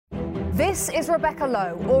This is Rebecca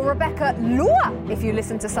Lowe, or Rebecca Lua if you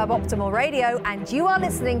listen to Suboptimal Radio, and you are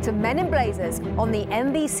listening to Men in Blazers on the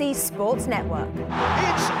NBC Sports Network.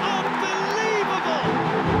 It's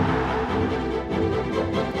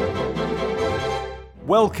unbelievable!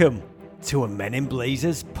 Welcome to a Men in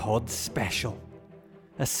Blazers pod special.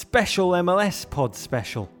 A special MLS pod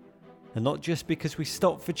special. And not just because we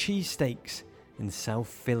stopped for cheesesteaks in South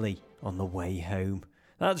Philly on the way home.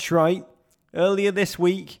 That's right. Earlier this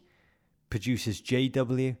week, producers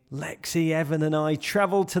JW, Lexi, Evan and I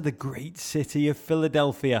travelled to the great city of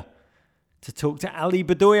Philadelphia to talk to Ale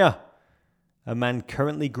Bedoya, a man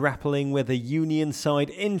currently grappling with a Union side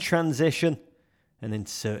in transition and in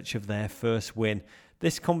search of their first win.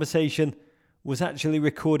 This conversation was actually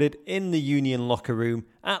recorded in the Union locker room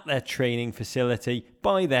at their training facility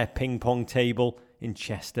by their ping pong table in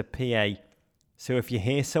Chester, PA. So if you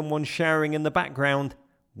hear someone showering in the background,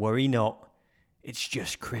 worry not. It's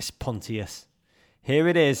just Chris Pontius. Here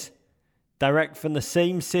it is, direct from the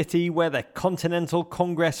same city where the Continental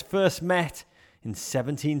Congress first met in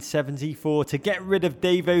 1774 to get rid of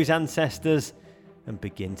Davo's ancestors and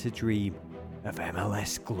begin to dream of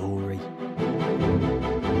MLS glory.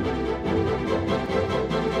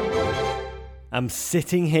 I'm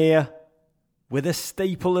sitting here with a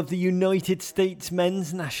staple of the United States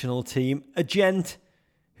men's national team, a gent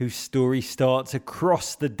whose story starts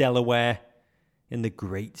across the Delaware in the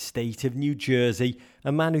great state of New Jersey,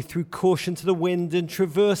 a man who threw caution to the wind and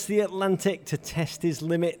traversed the Atlantic to test his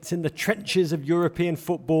limits in the trenches of European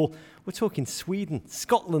football. We're talking Sweden,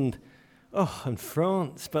 Scotland, and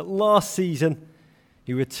France. But last season,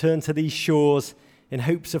 he returned to these shores in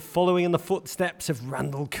hopes of following in the footsteps of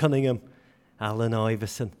Randall Cunningham, Allen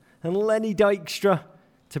Iverson and Lenny Dykstra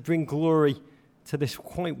to bring glory to this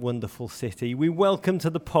quite wonderful city. We welcome to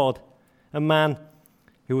the pod a man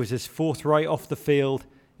who was as forthright off the field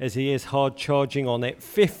as he is hard charging on it.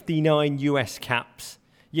 59 US caps.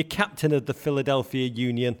 Your captain of the Philadelphia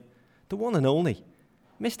Union, the one and only,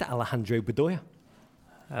 Mr. Alejandro Bedoya.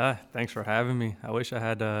 Thanks for having me. I wish I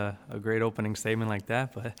had a great opening statement like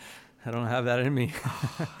that, but I don't have that in me.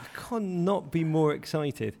 I cannot be more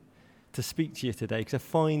excited to speak to you today because I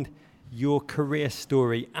find your career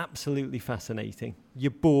story absolutely fascinating.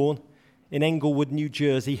 You're born in Englewood, New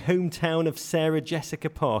Jersey, hometown of Sarah Jessica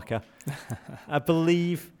Parker. I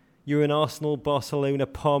believe you're an Arsenal, Barcelona,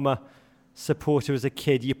 Parma supporter as a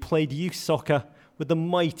kid. You played youth soccer with the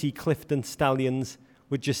mighty Clifton Stallions,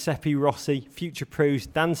 with Giuseppe Rossi, future pros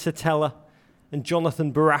Dan Satella and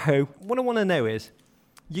Jonathan Barajo. What I want to know is,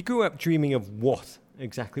 you grew up dreaming of what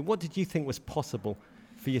exactly? What did you think was possible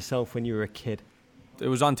for yourself when you were a kid? It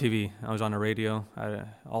was on TV. I was on the radio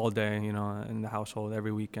all day, in the household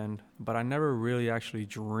every weekend. But I never really actually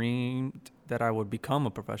dreamed that I would become a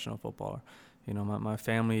professional footballer. My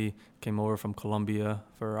family came over from Colombia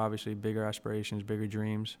for obviously bigger aspirations, bigger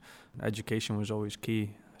dreams. Education was always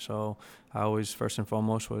key. So I always, first and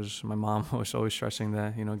foremost, my mom was always stressing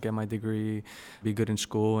that, get my degree, be good in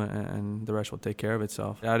school, and the rest will take care of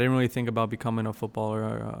itself. I didn't really think about becoming a footballer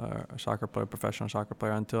or a soccer player, professional soccer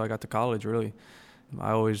player, until I got to college, really.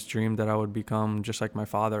 I always dreamed that I would become just like my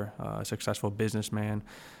father, a successful businessman,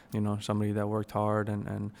 somebody that worked hard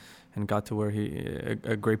and got to where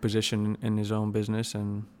a great position in his own business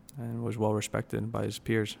and was well respected by his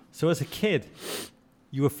peers. So as a kid,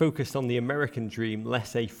 you were focused on the American dream,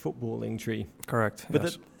 less a footballing dream. Correct. But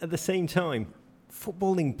yes. at the same time,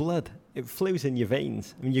 footballing blood, it flows in your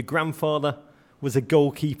veins. I mean, your grandfather was a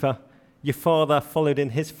goalkeeper. Your father followed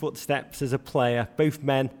in his footsteps as a player, both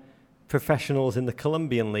men, professionals in the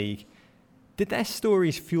Colombian League. Did their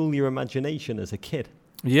stories fuel your imagination as a kid?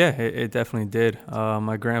 Yeah, it definitely did.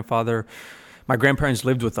 My grandparents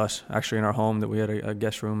lived with us, actually, in our home. That we had a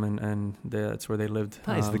guest room, and that's where they lived.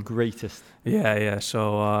 That is the greatest. Yeah.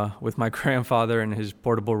 So with my grandfather and his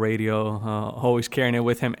portable radio, always carrying it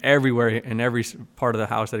with him everywhere, in every part of the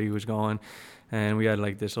house that he was going. And we had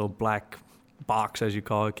like this little black box, as you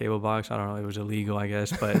call it, cable box. I don't know, it was illegal, I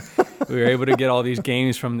guess, but we were able to get all these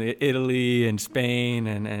games from Italy and Spain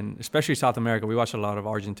and especially South America. We watched a lot of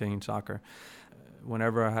Argentine soccer.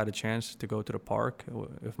 Whenever I had a chance to go to the park,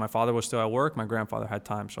 if my father was still at work, my grandfather had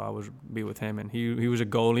time, so I would be with him. And he was a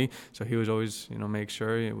goalie, so he was always, make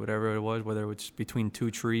sure, whatever it was, whether it was between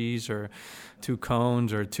two trees or two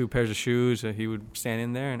cones or two pairs of shoes, he would stand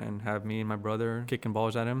in there and have me and my brother kicking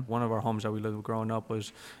balls at him. One of our homes that we lived with growing up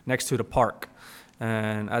was next to the park.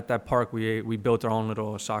 And at that park, we built our own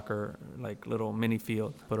little soccer, like little mini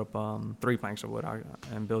field, put up 3 planks of wood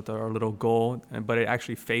and built our little goal, but it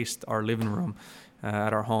actually faced our living room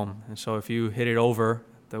at our home. And so if you hit it over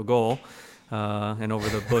the goal, and over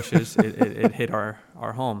the bushes, it hit our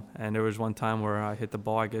home. And there was one time where I hit the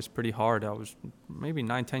ball, I guess, pretty hard. I was maybe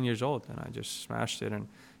 9-10 years old, and I just smashed it and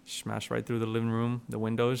smashed right through the living room, the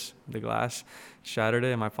windows, the glass, shattered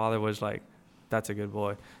it. And my father was like, "That's a good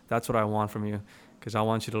boy. That's what I want from you, because I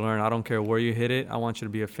want you to learn. I don't care where you hit it. I want you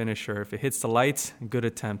to be a finisher. If it hits the lights, good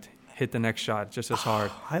attempt. Hit the next shot just as hard."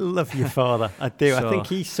 I love your father. I do. I think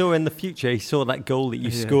he saw in the future, he saw that goal that you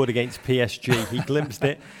scored against PSG. He glimpsed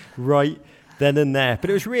it right then and there. But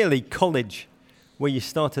it was really college where you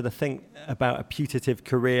started to think about a putative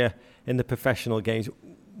career in the professional games.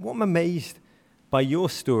 What I'm amazed by your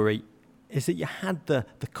story is that you had the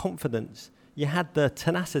confidence, you had the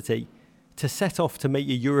tenacity to set off to make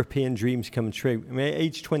your European dreams come true. I mean, at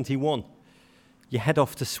age 21, you head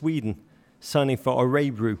off to Sweden, signing for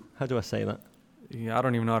Örebro. How do I say that? Yeah, I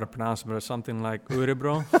don't even know how to pronounce it, but it's something like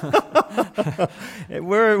Örebro.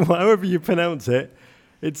 However you pronounce it,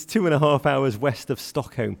 it's 2.5 hours west of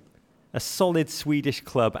Stockholm. A solid Swedish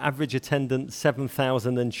club, average attendance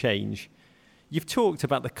 7,000 and change. You've talked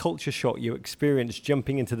about the culture shock you experienced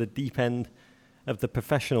jumping into the deep end of the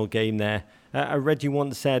professional game there. I read you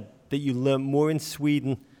once said that you learned more in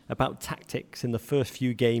Sweden about tactics in the first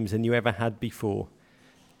few games than you ever had before.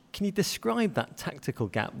 Can you describe that tactical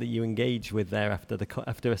gap that you engaged with there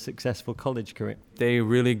after a successful college career? They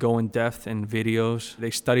really go in depth in videos.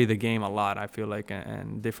 They study the game a lot, I feel like,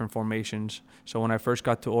 and different formations. So when I first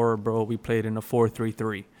got to Örebro, we played in a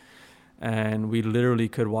 4-3-3. And we literally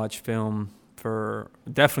could watch film for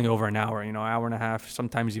definitely over an hour, hour and a half,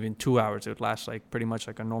 sometimes even 2 hours. It would last pretty much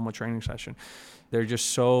like a normal training session. They're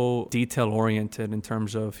just so detail-oriented in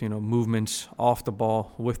terms of, movements off the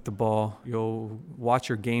ball, with the ball. You'll watch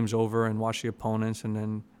your games over and watch the opponents, and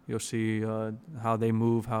then you'll see how they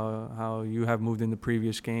move, how you have moved in the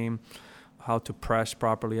previous game, how to press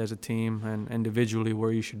properly as a team, and individually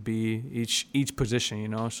where you should be, each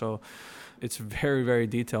position, So it's very, very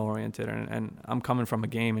detail-oriented, and I'm coming from a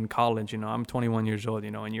game in college, I'm 21 years old,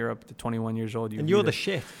 in Europe, at 21 years old. And you're the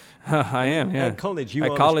shit. I am, yeah. At college,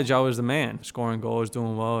 I was the man, scoring goals,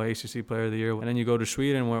 doing well, ACC Player of the Year. And then you go to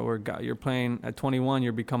Sweden where you're playing at 21,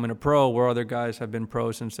 you're becoming a pro, where other guys have been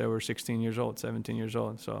pros since they were 16 years old, 17 years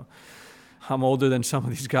old. So I'm older than some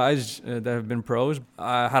of these guys that have been pros.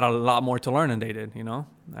 I had a lot more to learn than they did,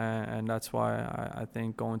 and that's why I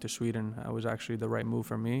think going to Sweden was actually the right move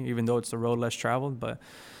for me, even though it's the road less traveled, but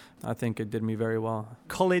I think it did me very well.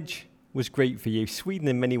 College was great for you. Sweden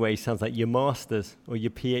in many ways sounds like your master's or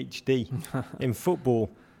your PhD in football,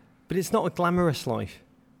 but it's not a glamorous life.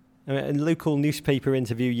 I mean, in a local newspaper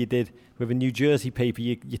interview you did with a New Jersey paper,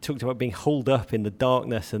 you talked about being holed up in the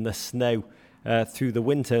darkness and the snow through the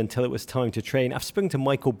winter until it was time to train. I've spoken to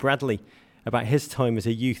Michael Bradley about his time as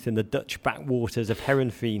a youth in the Dutch backwaters of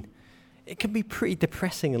Heerenveen. It can be pretty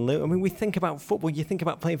depressing and low. I mean, we think about football, you think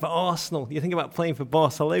about playing for Arsenal, you think about playing for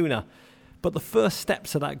Barcelona, but the first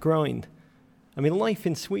steps of that grind, I mean, life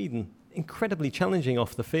in Sweden, incredibly challenging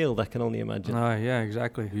off the field, I can only imagine. Yeah,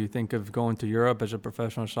 exactly. You think of going to Europe as a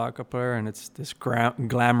professional soccer player, and it's this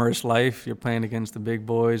glamorous life. You're playing against the big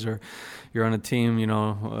boys, or you're on a team,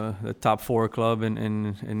 the top 4 club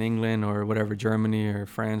in England or whatever, Germany or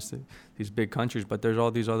France, these big countries. But there's all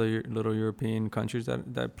these other little European countries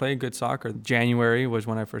that play good soccer. January was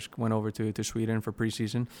when I first went over to Sweden for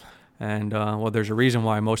preseason. And, there's a reason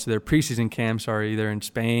why most of their preseason camps are either in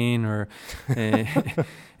Spain or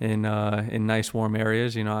in nice warm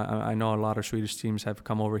areas. I know a lot of Swedish teams have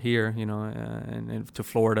come over here, and to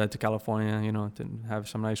Florida, to California, to have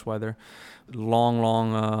some nice weather.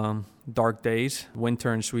 Long, dark days.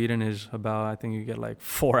 Winter in Sweden is about, I think you get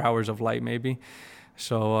 4 hours of light maybe.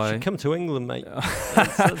 So you should come to England, mate.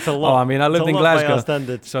 That's a lot. I lived in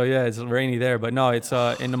Glasgow, so yeah, it's rainy there. But no, it's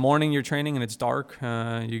in the morning you're training and it's dark.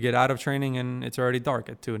 You get out of training and it's already dark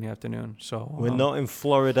at 2 p.m. So we're not in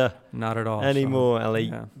Florida, not at all anymore, Ali.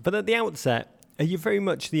 Yeah. But at the outset, are you very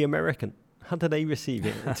much the American? How do they receive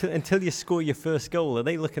it? Until you score your first goal, are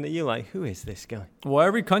they looking at you like, who is this guy? Well,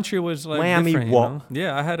 every country was Miami, different. what?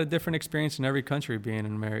 Yeah, I had a different experience in every country being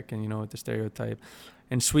an American. With the stereotype.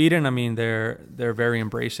 In Sweden, they're very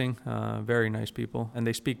embracing, very nice people, and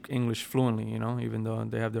they speak English fluently. Even though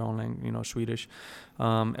they have their own language, Swedish.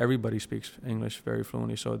 Everybody speaks English very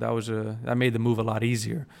fluently, so that made the move a lot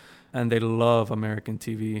easier. and they love American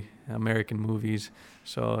TV, American movies.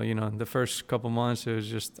 So, the first couple months, it was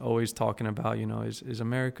just always talking about,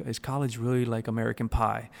 is college really like American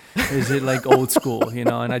Pie? Is it like old school,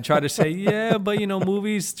 And I try to say, yeah, but,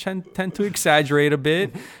 movies tend to exaggerate a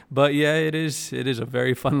bit. But, yeah, it is a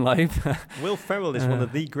very fun life. Will Ferrell is one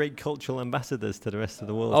of the great cultural ambassadors to the rest of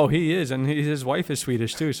the world. Oh, he is. And his wife is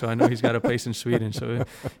Swedish, too. So I know he's got a place in Sweden. So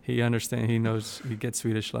he understands, he knows, he gets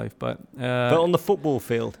Swedish life. But on the football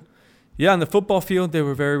field? Yeah, on the football field, they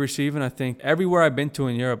were very receiving. I think everywhere I've been to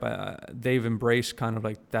in Europe, they've embraced kind of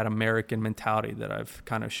like that American mentality that I've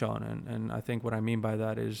kind of shown. And I think what I mean by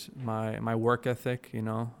that is my work ethic,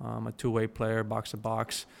 I'm a two-way player, box to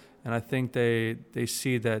box. And I think they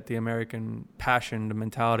see that the American passion, the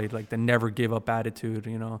mentality, like the never give up attitude,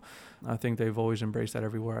 I think they've always embraced that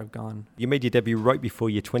everywhere I've gone. You made your debut right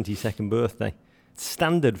before your 22nd birthday.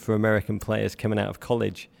 Standard for American players coming out of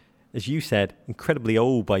college. As you said, incredibly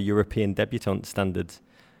old by European debutant standards.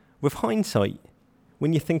 With hindsight,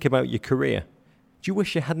 when you think about your career, do you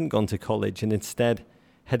wish you hadn't gone to college and instead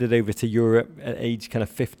headed over to Europe at age kind of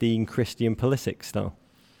 15, Christian Pulisic style?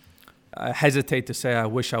 I hesitate to say I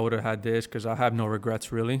wish I would have had this because I have no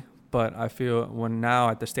regrets really. But I feel when now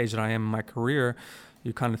at the stage that I am in my career,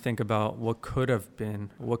 you kind of think about what could have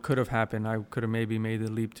been, what could have happened. I could have maybe made the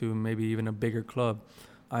leap to maybe even a bigger club.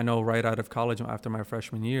 I know right out of college after my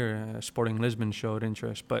freshman year, Sporting Lisbon showed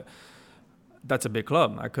interest, but that's a big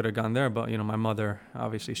club. I could have gone there, but my mother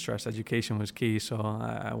obviously stressed education was key, so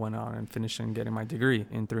I went on and finished and getting my degree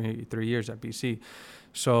in three years at BC.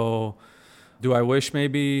 So do I wish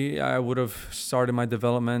maybe I would have started my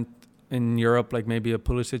development in Europe like maybe a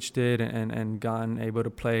Pulisic did and gotten able to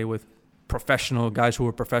play with professional guys who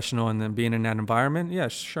were professional and then being in that environment?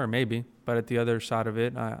 Yes, sure, maybe. But at the other side of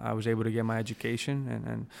it, I was able to get my education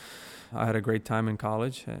and I had a great time in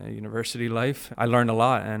college, university life. I learned a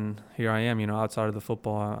lot, and here I am, outside of the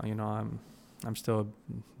football, I'm still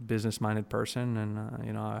a business-minded person,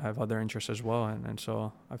 and, I have other interests as well. And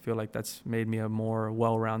so I feel like that's made me a more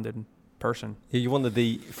well-rounded person. You're one of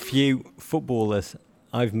the few footballers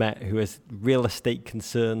I've met who has real estate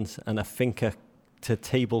concerns and a thinker to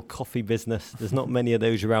table coffee business. There's not many of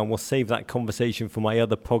those around. We'll save that conversation for my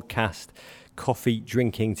other podcast, Coffee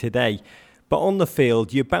Drinking Today. But on the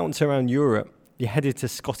field, you bounce around Europe. You headed to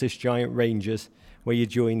Scottish Giant Rangers, where you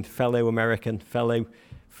joined fellow American, fellow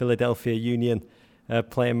Philadelphia Union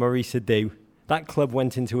player Maurice Adu. That club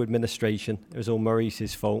went into administration. It was all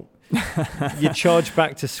Maurice's fault. You charged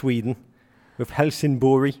back to Sweden with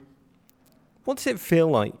Helsingborg. What does it feel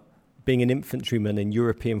like being an infantryman in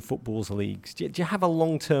European football's leagues? Do you have a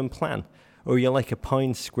long-term plan? Or are you like a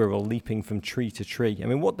pine squirrel leaping from tree to tree? I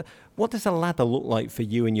mean, what does a ladder look like for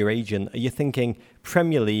you and your agent? Are you thinking,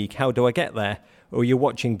 Premier League, how do I get there? Or are you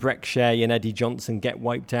watching Breck Shea and Eddie Johnson get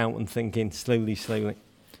wiped out and thinking, slowly?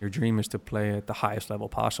 Your dream is to play at the highest level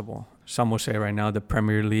possible. Some will say right now the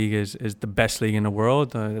Premier League is the best league in the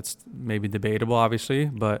world. That's maybe debatable, obviously,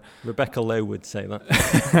 but... Rebecca Lowe would say that.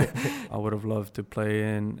 I would have loved to play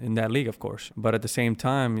in that league, of course. But at the same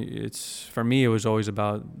time, for me, it was always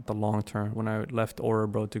about the long term. When I left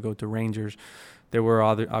Örebro to go to Rangers, there were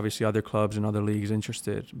obviously other clubs and other leagues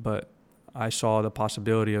interested, but I saw the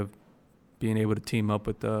possibility of being able to team up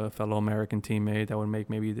with a fellow American teammate that would make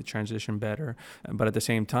maybe the transition better. But at the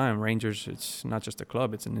same time, Rangers, it's not just a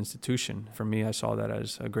club, it's an institution. For me, I saw that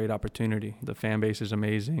as a great opportunity. The fan base is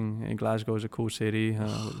amazing. And Glasgow is a cool city,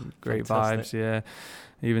 great vibes, yeah.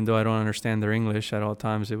 Even though I don't understand their English at all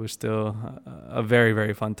times, it was still a very,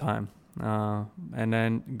 very fun time. And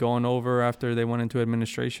then going over after they went into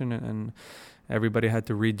administration and everybody had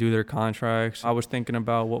to redo their contracts. I was thinking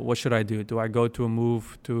about what should I do? Do I go to a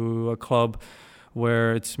move to a club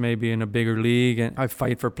where it's maybe in a bigger league and I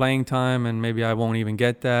fight for playing time and maybe I won't even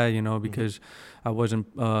get that, because I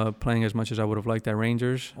wasn't playing as much as I would have liked at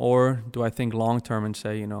Rangers? Or do I think long term and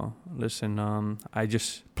say, listen,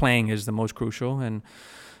 playing is the most crucial, and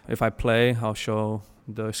if I play, I'll show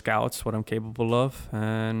the scouts what I'm capable of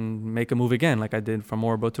and make a move again like I did from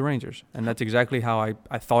Örebro to Rangers. And that's exactly how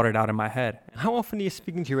I thought it out in my head. How often are you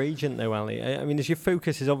speaking to your agent though, Ali? I mean, as your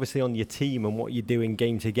focus is obviously on your team and what you're doing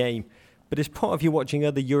game to game, but as part of you watching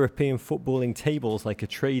other European footballing tables like a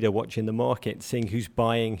trader watching the market, seeing who's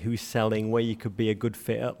buying, who's selling, where you could be a good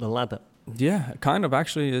fit up the ladder? Yeah, kind of.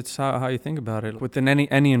 Actually, it's how you think about it. Within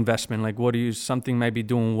any investment, like something might be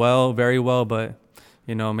doing well, very well, but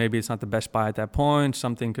maybe it's not the best buy at that point.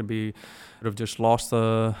 Something could have just lost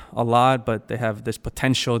a lot, but they have this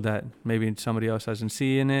potential that maybe somebody else doesn't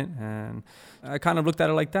see in it. And I kind of looked at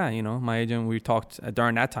it like that. My agent, we talked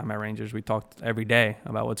during that time at Rangers, we talked every day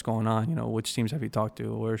about what's going on. Which teams have you talked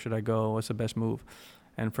to? Where should I go? What's the best move?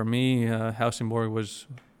 And for me, Helsingborg was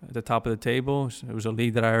at the top of the table. It was a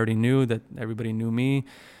league that I already knew, that everybody knew me.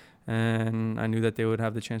 And I knew that they would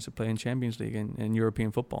have the chance to play in Champions League and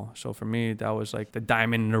European football. So for me, that was like the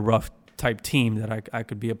diamond in the rough type team that I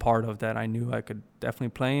could be a part of, that I knew I could definitely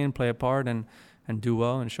play a part and do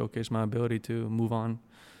well and showcase my ability to move on.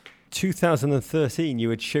 2013, you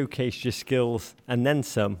had showcased your skills and then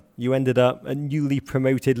some. You ended up a newly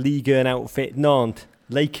promoted Ligue 1 outfit, Nantes,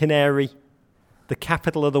 Les Canaries, the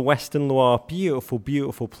capital of the Western Loire. Beautiful,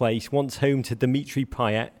 beautiful place, once home to Dimitri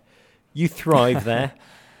Payet. You thrived there.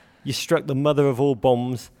 You struck the mother of all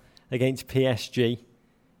bombs against PSG.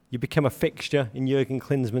 You become a fixture in Jurgen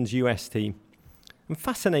Klinsmann's US team. I'm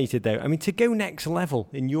fascinated though. I mean, to go next level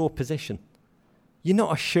in your position, you're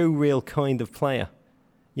not a showreel kind of player.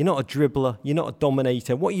 You're not a dribbler. You're not a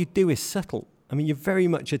dominator. What you do is subtle. I mean, you're very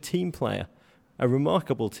much a team player, a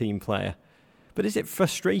remarkable team player. But is it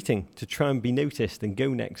frustrating to try and be noticed and go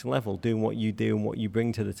next level doing what you do and what you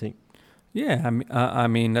bring to the team? Yeah, I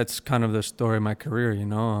mean that's kind of the story of my career, you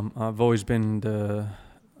know. I've always been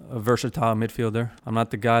a versatile midfielder. I'm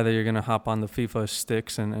not the guy that you're going to hop on the FIFA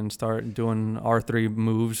sticks and start doing R3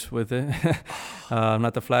 moves with it. I'm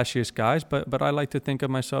not the flashiest guys, but I like to think of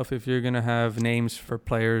myself, if you're going to have names for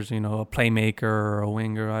players, you know, a playmaker or a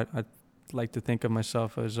winger, I like to think of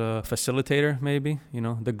myself as a facilitator maybe, you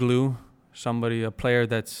know, the glue. Somebody, a player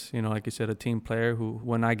that's, you know, like you said, a team player who,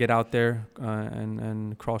 when I get out there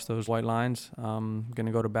and cross those white lines, I'm going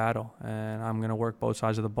to go to battle and I'm going to work both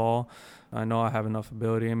sides of the ball. I know I have enough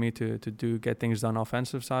ability in me to get things done on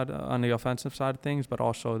the offensive side of things, but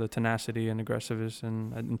also the tenacity and aggressiveness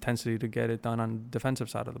and intensity to get it done on the defensive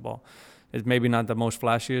side of the ball. It's maybe not the most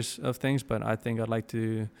flashiest of things, but I think I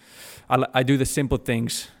do the simple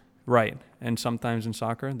things right. And sometimes in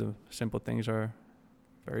soccer, the simple things are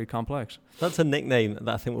very complex. That's a nickname that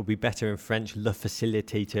I think will be better in French, le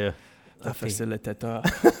facilitateur. Le facilitateur.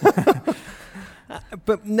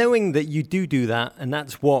 But knowing that you do that, and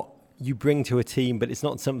that's what you bring to a team, but it's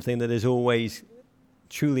not something that is always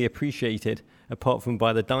truly appreciated, apart from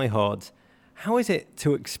by the diehards. How is it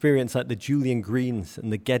to experience like the Julian Greens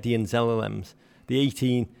and the Gideon Zelalems, the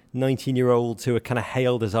 18, 19-year-olds who are kind of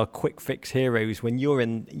hailed as our quick fix heroes, when you're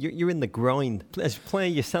in the grind as a player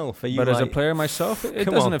yourself? But as a player myself, it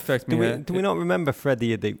doesn't affect me. Do we not remember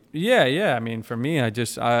Freddie Adu? Yeah. I mean, for me,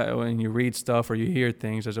 when you read stuff or you hear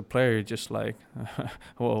things as a player, you're just like,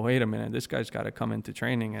 well, wait a minute, this guy's got to come into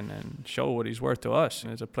training and show what he's worth to us.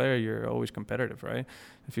 And as a player, you're always competitive, right?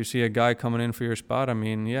 If you see a guy coming in for your spot, I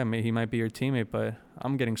mean, yeah, he might be your teammate, but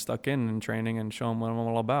I'm getting stuck in training and show him what I'm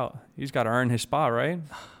all about. He's got to earn his spot, right?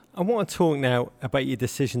 I want to talk now about your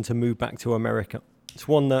decision to move back to America. It's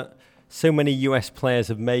one that so many US players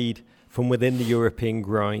have made from within the European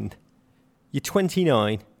grind. You're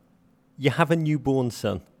 29. You have a newborn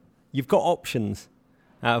son. You've got options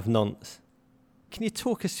out of Nantes. Can you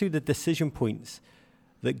talk us through the decision points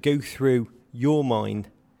that go through your mind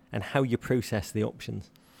and how you process the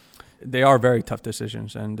options? They are very tough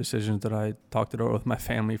decisions, and decisions that I talked it over with my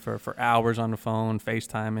family for hours on the phone,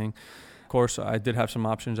 FaceTiming. Of course, I did have some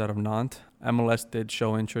options out of Nantes. MLS did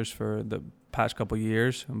show interest for the past couple of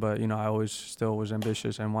years, but you know, I always still was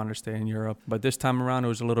ambitious and wanted to stay in Europe. But this time around, it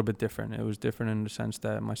was a little bit different. It was different in the sense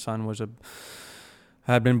that my son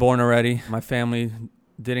had been born already. My family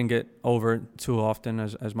didn't get over too often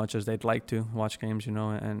as much as they'd like to watch games, you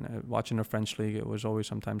know, and watching the French league, it was always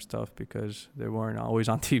sometimes tough because they weren't always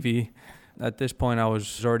on TV. At this point, I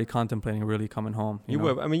was already contemplating really coming home. You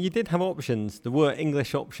know? were. I mean, you did have options. There were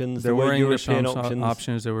English options. There were European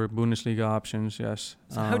options. There were Bundesliga options, yes.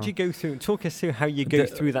 So how do you go through? Talk us through how you go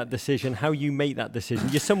through that decision, how you make that decision.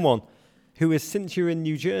 You're someone who has, since you're in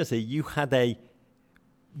New Jersey, you had a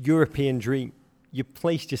European dream. You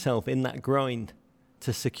placed yourself in that grind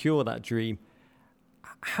to secure that dream.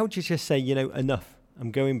 How do you just say, you know, enough, I'm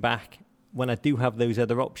going back when I do have those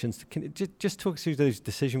other options? Can it just talk us through those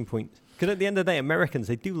decision points? Because at the end of the day, Americans,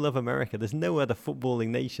 they do love America. There's no other footballing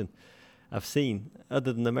nation I've seen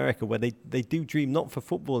other than America where they do dream, not for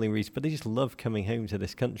footballing reasons, but they just love coming home to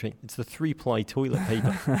this country. It's the 3-ply toilet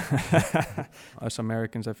paper. Us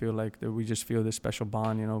Americans, I feel like that we just feel this special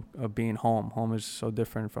bond, you know, of being home. Home is so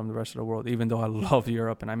different from the rest of the world, even though I love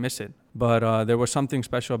Europe and I miss it. But there was something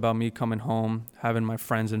special about me coming home, having my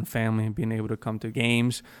friends and family, being able to come to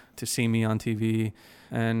games, to see me on TV.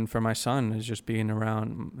 And for my son, is just being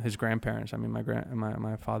around his grandparents. I mean,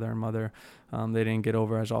 my father and mother, they didn't get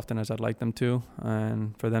over as often as I'd like them to.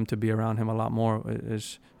 And for them to be around him a lot more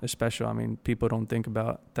is special. I mean, people don't think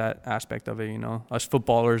about that aspect of it, you know. Us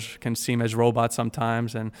footballers can seem as robots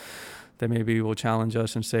sometimes, and that maybe will challenge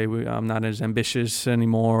us and say I'm not as ambitious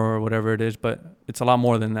anymore or whatever it is. But it's a lot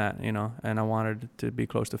more than that, you know. And I wanted to be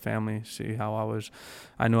close to family, see how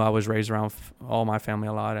I knew I was raised around all my family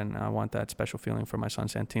a lot, and I want that special feeling for my son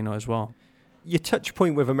Santino as well. Your touch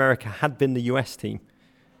point with America had been the US team.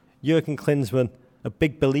 Jurgen Klinsmann, a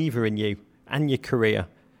big believer in you and your career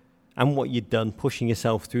and what you'd done, pushing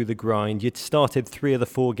yourself through the grind. You'd started 3 of the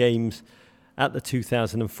 4 games at the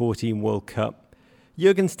 2014 World Cup.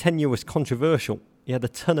 Jurgen's tenure was controversial. He had a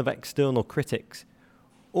ton of external critics,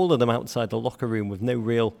 all of them outside the locker room with no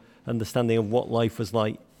real understanding of what life was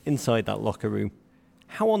like inside that locker room.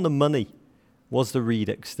 How on the money was the read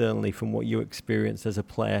externally from what you experienced as a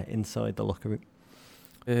player inside the locker room?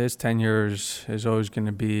 His tenure is always going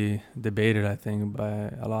to be debated, I think,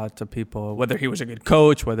 by a lot of people. Whether he was a good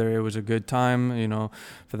coach, whether it was a good time, you know,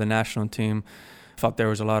 for the national team. I thought there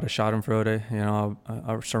was a lot of schadenfreude, you know,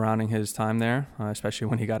 surrounding his time there, especially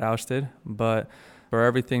when he got ousted. But for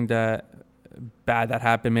everything bad that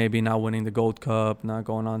happened, maybe not winning the Gold Cup, not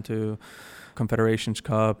going on to Confederations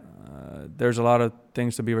Cup, there's a lot of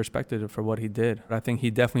things to be respected for what he did. I think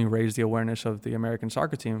he definitely raised the awareness of the American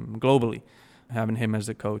soccer team globally, having him as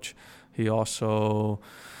the coach. He also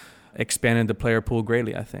expanded the player pool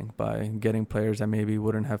greatly, I think, by getting players that maybe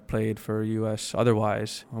wouldn't have played for U.S.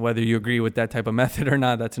 otherwise. Whether you agree with that type of method or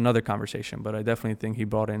not, that's another conversation. But I definitely think he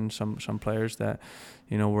brought in some players that,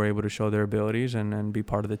 you know, were able to show their abilities and be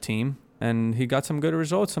part of the team. And he got some good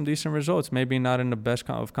results, some decent results. Maybe not in the best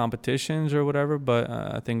of competitions or whatever, but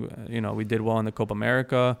I think, you know, we did well in the Copa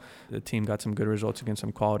America. The team got some good results against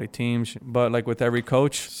some quality teams. But like with every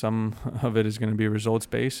coach, some of it is going to be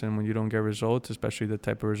results-based. And when you don't get results, especially the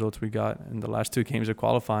type of results we got in the last 2 games of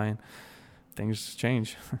qualifying, things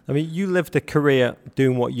change. I mean, you lived a career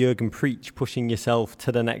doing what Jurgen preached, pushing yourself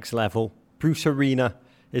to the next level. Bruce Arena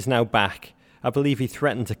is now back. I believe he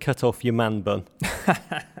threatened to cut off your man bun.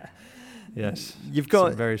 Yes, you've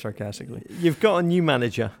got very sarcastically. You've got a new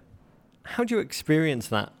manager. How do you experience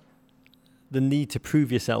that? The need to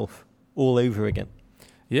prove yourself all over again.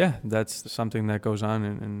 Yeah, that's something that goes on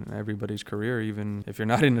in everybody's career. Even if you're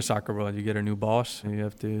not in the soccer world, you get a new boss. You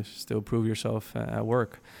have to still prove yourself at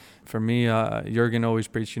work. For me, Jurgen always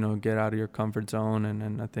preached, you know, get out of your comfort zone,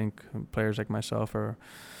 and I think players like myself are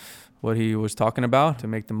what he was talking about, to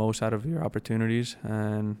make the most out of your opportunities.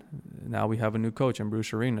 And now we have a new coach in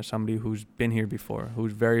Bruce Arena, somebody who's been here before,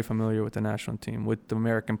 who's very familiar with the national team, with the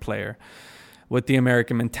American player, with the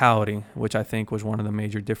American mentality, which I think was one of the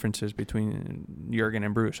major differences between Jurgen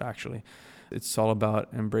and Bruce, actually. It's all about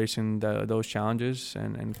embracing those challenges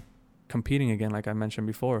and competing again, like I mentioned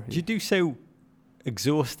before. Do you do so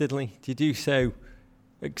exhaustedly? Do you do so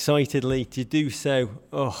excitedly? Do you do so,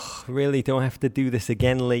 oh, really, do I have to do this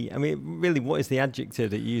again, Lee? I mean, really, what is the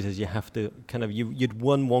adjective that you use as you have to kind of, you'd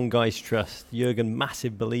won one guy's trust. Jurgen,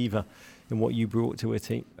 massive believer in what you brought to a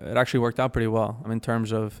team. It actually worked out pretty well. I mean, in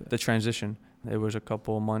terms of the transition. There was a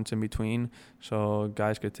couple of months in between, so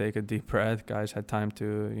guys could take a deep breath. Guys had time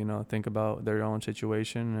to, you know, think about their own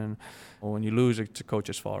situation. And when you lose, it's a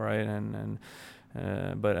coach's fault, right?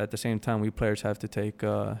 But at the same time, we players have to take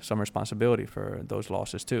some responsibility for those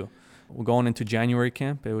losses too. We're going into January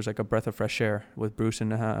camp. It was like a breath of fresh air with Bruce in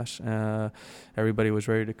the house. Everybody was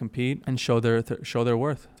ready to compete and show their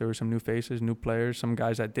worth. There were some new faces, new players, some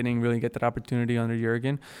guys that didn't really get that opportunity under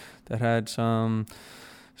Jurgen, that had some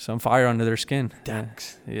fire under their skin.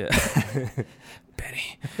 Dax. Yeah.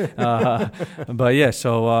 Benny. But yeah,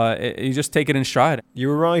 so you just take it in stride.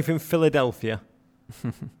 You arrive in Philadelphia.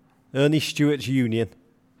 Ernie Stewart's Union.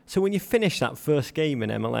 So when you finish that first game in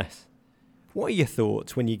MLS, what are your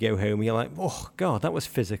thoughts when you go home? You're like, oh, God, that was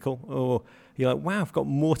physical. Or you're like, wow, I've got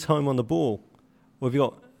more time on the ball. Or have you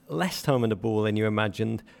got less time on the ball than you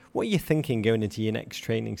imagined? What are you thinking going into your next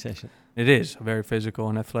training session? It is a very physical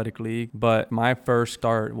and athletic league. But my first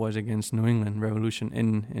start was against New England Revolution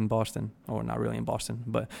in Boston. Or not really in Boston,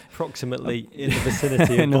 but approximately in the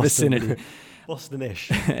vicinity of in the Boston. vicinity.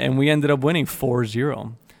 Boston-ish. And we ended up winning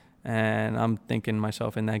 4-0. And I'm thinking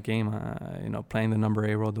myself in that game, playing the number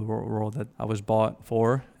 8 role that I was bought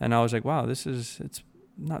for. And I was like, wow, it's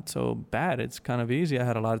not so bad. It's kind of easy. I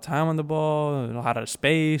had a lot of time on the ball, a lot of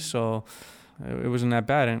space, so it wasn't that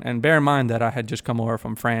bad. And bear in mind that I had just come over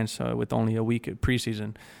from France with only a week of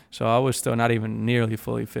preseason. So I was still not even nearly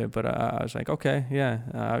fully fit. But I was like, okay,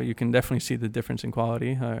 yeah, you can definitely see the difference in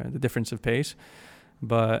quality, the difference of pace.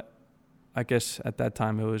 But I guess at that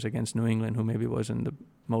time it was against New England, who maybe wasn't the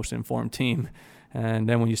most informed team. And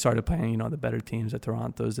then when you started playing, the better teams, the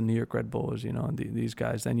Torontos, the New York Red Bulls, these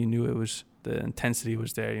guys, then you knew the intensity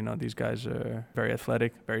was there. These guys are very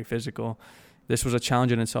athletic, very physical. this was a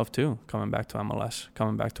challenge in itself too, coming back to MLS,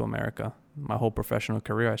 coming back to America. My whole professional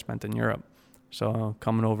career I spent in Europe. So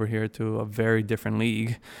coming over here to a very different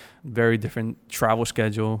league, very different travel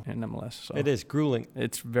schedule in MLS. So it is grueling.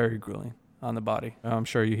 It's very grueling on the body. I'm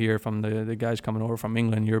sure you hear from the guys coming over from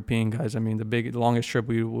England, European guys. I mean, the longest trip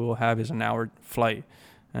we will have is an hour flight.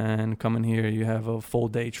 And coming here, you have a full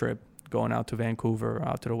day trip going out to Vancouver,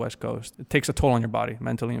 out to the West Coast. It takes a toll on your body,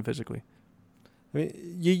 mentally and physically. I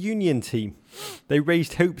mean, your Union team, they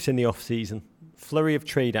raised hopes in the off-season. Flurry of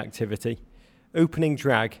trade activity. Opening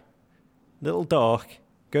drag. Little dark.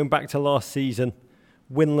 Going back to last season.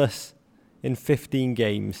 Winless in 15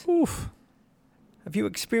 games. Oof. Have you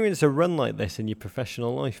experienced a run like this in your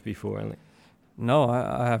professional life before, Alec? No,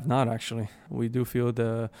 I have not, actually. We do feel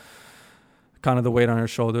the kind of the weight on our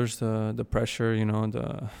shoulders, the pressure, you know,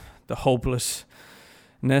 the hopelessness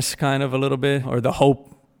kind of a little bit, or the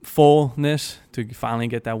hopefulness to finally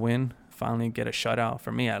get that win, finally get a shutout.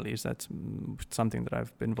 For me, at least, that's something that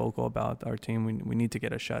I've been vocal about. Our team, we need to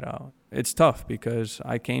get a shutout. It's tough because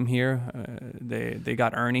I came here, they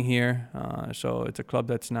got Ernie here, so it's a club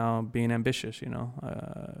that's now being ambitious, you know.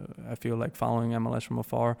 I feel like following MLS from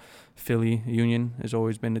afar, Philly Union has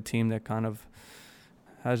always been the team that kind of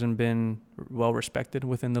hasn't been well respected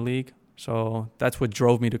within the league. So that's what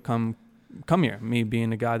drove me to come here. Me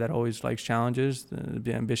being the guy that always likes challenges,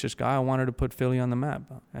 the ambitious guy, I wanted to put Philly on the map.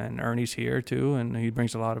 And Ernie's here too, and he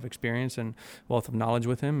brings a lot of experience and wealth of knowledge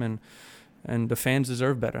with him. And the fans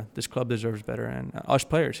deserve better. This club deserves better. And us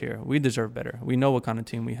players here, we deserve better. We know what kind of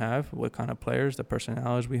team we have, what kind of players, the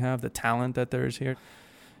personalities we have, the talent that there is here.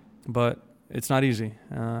 But it's not easy,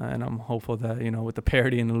 and I'm hopeful that, you know, with the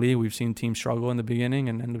parity in the league, we've seen teams struggle in the beginning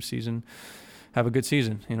and end of season have a good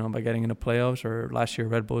season, you know, by getting into playoffs. Or last year,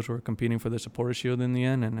 Red Bulls were competing for the Supporters Shield in the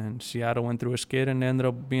end, and Seattle went through a skid and ended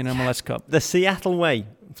up being MLS Cup. The Seattle way,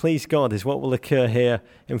 please God, is what will occur here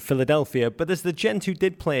in Philadelphia. But there's the gent who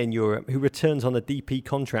did play in Europe who returns on a DP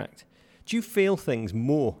contract. Do you feel things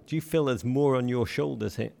more? Do you feel there's more on your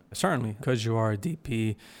shoulders here? Certainly, because you are a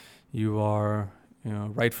DP, you are, you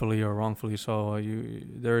know, rightfully or wrongfully so,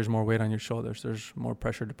 there is more weight on your shoulders. There's more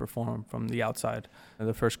pressure to perform from the outside.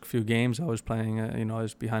 The first few games I was playing, I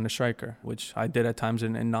was behind a striker, which I did at times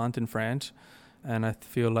in Nantes in France. And I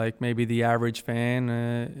feel like maybe the average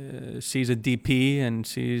fan sees a DP and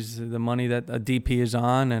sees the money that a DP is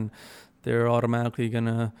on, and they're automatically going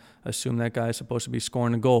to assume that guy is supposed to be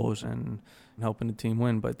scoring the goals and helping the team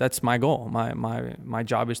win. But that's my goal. My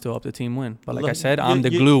job is to help the team win. But like I said, I'm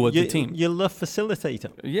the glue of the team. You're the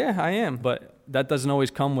facilitator. Yeah, I am. But that doesn't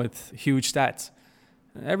always come with huge stats.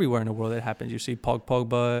 Everywhere in the world it happens. You see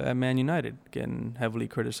Pogba at Man United getting heavily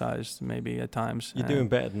criticized maybe at times. You're doing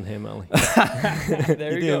better than him, Ali.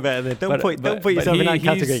 You're doing better than him. Don't put yourself in that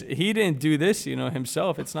category. He didn't do this,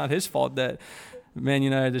 himself. It's not his fault that Man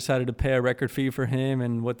United decided to pay a record fee for him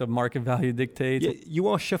and what the market value dictates. You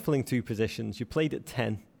are shuffling through positions. You played at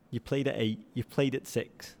 10, you played at 8, you played at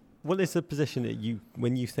 6. What is the position that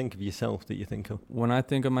when you think of yourself, that you think of? When I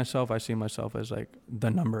think of myself, I see myself as like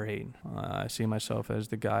the number 8. I see myself as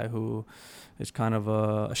the guy who is kind of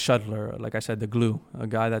a shuttler, like I said, the glue, a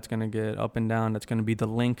guy that's going to get up and down, that's going to be the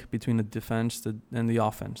link between the defense and the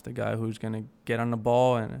offense, the guy who's going to get on the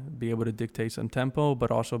ball and be able to dictate some tempo,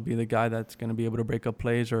 but also be the guy that's going to be able to break up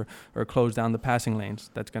plays or close down the passing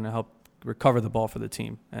lanes, that's going to help recover the ball for the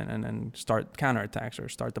team and start counterattacks or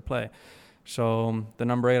start the play. So the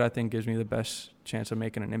number 8, I think, gives me the best chance of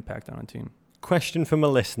making an impact on a team. Question from a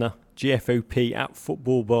listener, GFOP at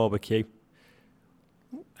Football Barbecue.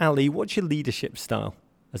 Ali, what's your leadership style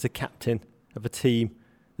as a captain of a team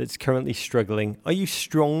that's currently struggling? Are you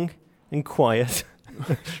strong and quiet?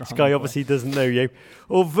 This guy obviously doesn't know you.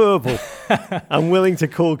 Or verbal? I'm willing to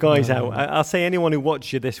call guys out. I'll say anyone who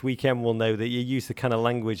watched you this weekend will know that you use the kind of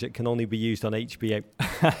language that can only be used on HBO.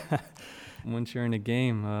 Once you're in a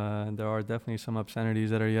game, there are definitely some obscenities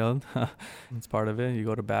that are yelled. It's part of it. You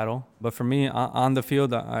go to battle. But for me, on the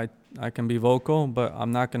field, I can be vocal, but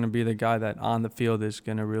I'm not going to be the guy that on the field is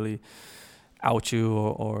going to really out you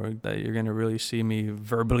or that you're going to really see me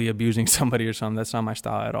verbally abusing somebody or something. That's not my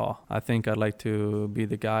style at all. I think I'd like to be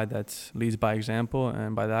the guy that leads by example.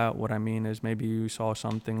 And by that, what I mean is maybe you saw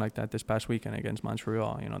something like that this past weekend against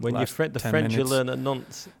Montreal. When you fret the French you learn at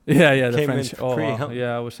Nantes. Yeah, the French.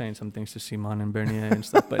 I was saying some things to Simon and Bernier and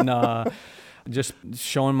stuff. But no, just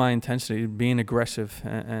showing my intensity, being aggressive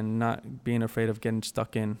and not being afraid of getting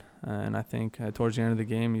stuck in. And I think towards the end of the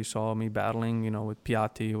game, you saw me battling, with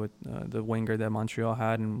Piatti, with the winger that Montreal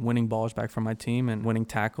had, and winning balls back from my team and winning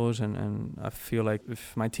tackles. And I feel like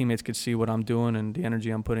if my teammates could see what I'm doing and the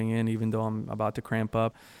energy I'm putting in, even though I'm about to cramp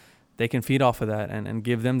up, they can feed off of that and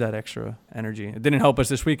give them that extra energy. It didn't help us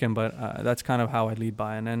this weekend, but that's kind of how I lead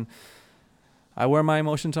by. And then I wear my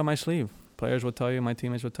emotions on my sleeve. Players will tell you, my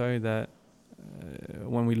teammates will tell you that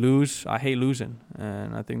when we lose, I hate losing,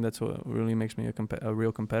 and I think that's what really makes me a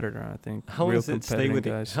real competitor. I think. How long does it stay with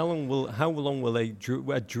you? Guys. How long will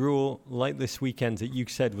a draw like this weekend that you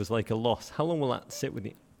said was like a loss? How long will that sit with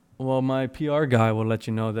you? Well, my PR guy will let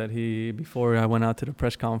you know that before I went out to the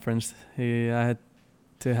press conference, I had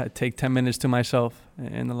to take 10 minutes to myself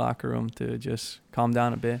in the locker room to just calm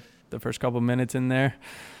down a bit. The first couple of minutes in there,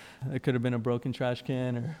 it could have been a broken trash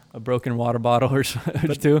can or a broken water bottle or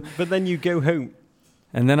two. But then you go home.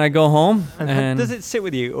 And then I go home. And does it sit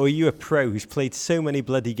with you? Or are you a pro who's played so many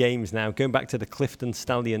bloody games now? Going back to the Clifton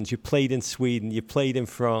Stallions, you played in Sweden, you played in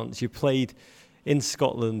France, you played in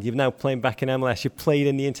Scotland, you're now playing back in MLS, you played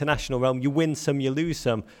in the international realm, you win some, you lose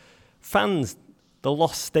some. Fans, the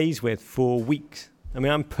loss stays with for weeks. I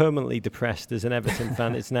mean, I'm permanently depressed as an Everton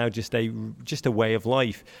fan. It's now just a way of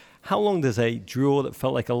life. How long does a draw that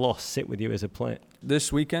felt like a loss sit with you as a player?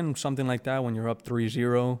 This weekend, something like that, when you're up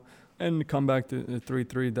 3-0 and come back to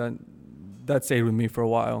 3-3, that stayed with me for a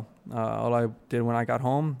while. All I did when I got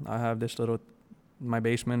home, I have this my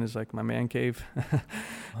basement is like my man cave.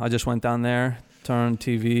 I just went down there, turned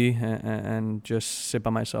TV, and just sit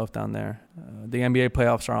by myself down there. The NBA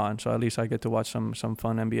playoffs are on, so at least I get to watch some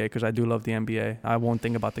fun NBA because I do love the NBA. I won't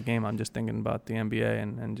think about the game. I'm just thinking about the NBA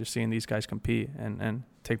and just seeing these guys compete and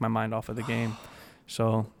take my mind off of the game.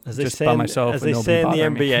 So just by myself. As they say in the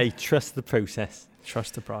NBA, trust the process.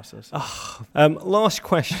 Trust the process. Last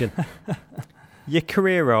question. Your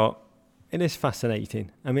career arc, it is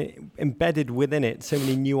fascinating. I mean, embedded within it, so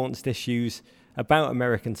many nuanced issues about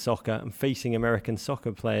American soccer and facing American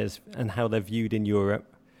soccer players and how they're viewed in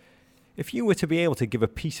Europe. If you were to be able to give a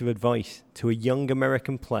piece of advice to a young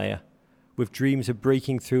American player with dreams of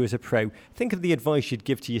breaking through as a pro, think of the advice you'd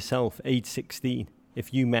give to yourself, age 16,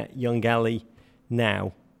 if you met young Ali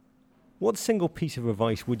now. What single piece of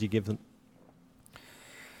advice would you give them?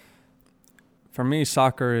 For me,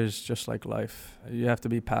 soccer is just like life. You have to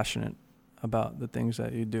be passionate about the things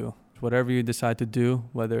that you do. Whatever you decide to do,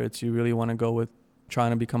 whether it's you really want to go with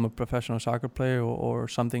trying to become a professional soccer player or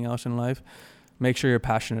something else in life, make sure you're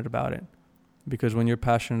passionate about it. Because when you're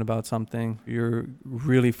passionate about something, you're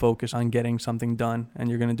really focused on getting something done, and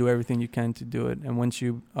you're going to do everything you can to do it. And once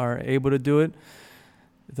you are able to do it,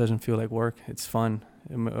 it doesn't feel like work. It's fun.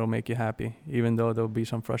 It'll make you happy. Even though there'll be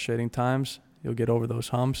some frustrating times, you'll get over those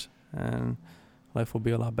humps, and life will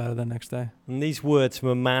be a lot better the next day. And these words from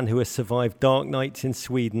a man who has survived dark nights in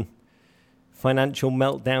Sweden, financial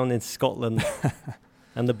meltdown in Scotland,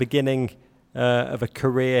 and the beginning of a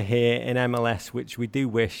career here in MLS, which we do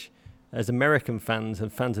wish, as American fans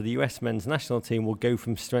and fans of the US men's national team, will go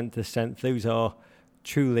from strength to strength. Those are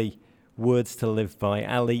truly words to live by.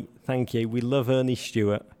 Ali, thank you. We love Ernie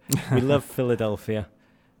Stewart. We love Philadelphia.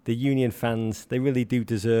 The Union fans, they really do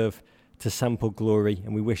deserve to sample glory,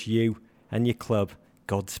 and we wish you and your club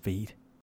Godspeed.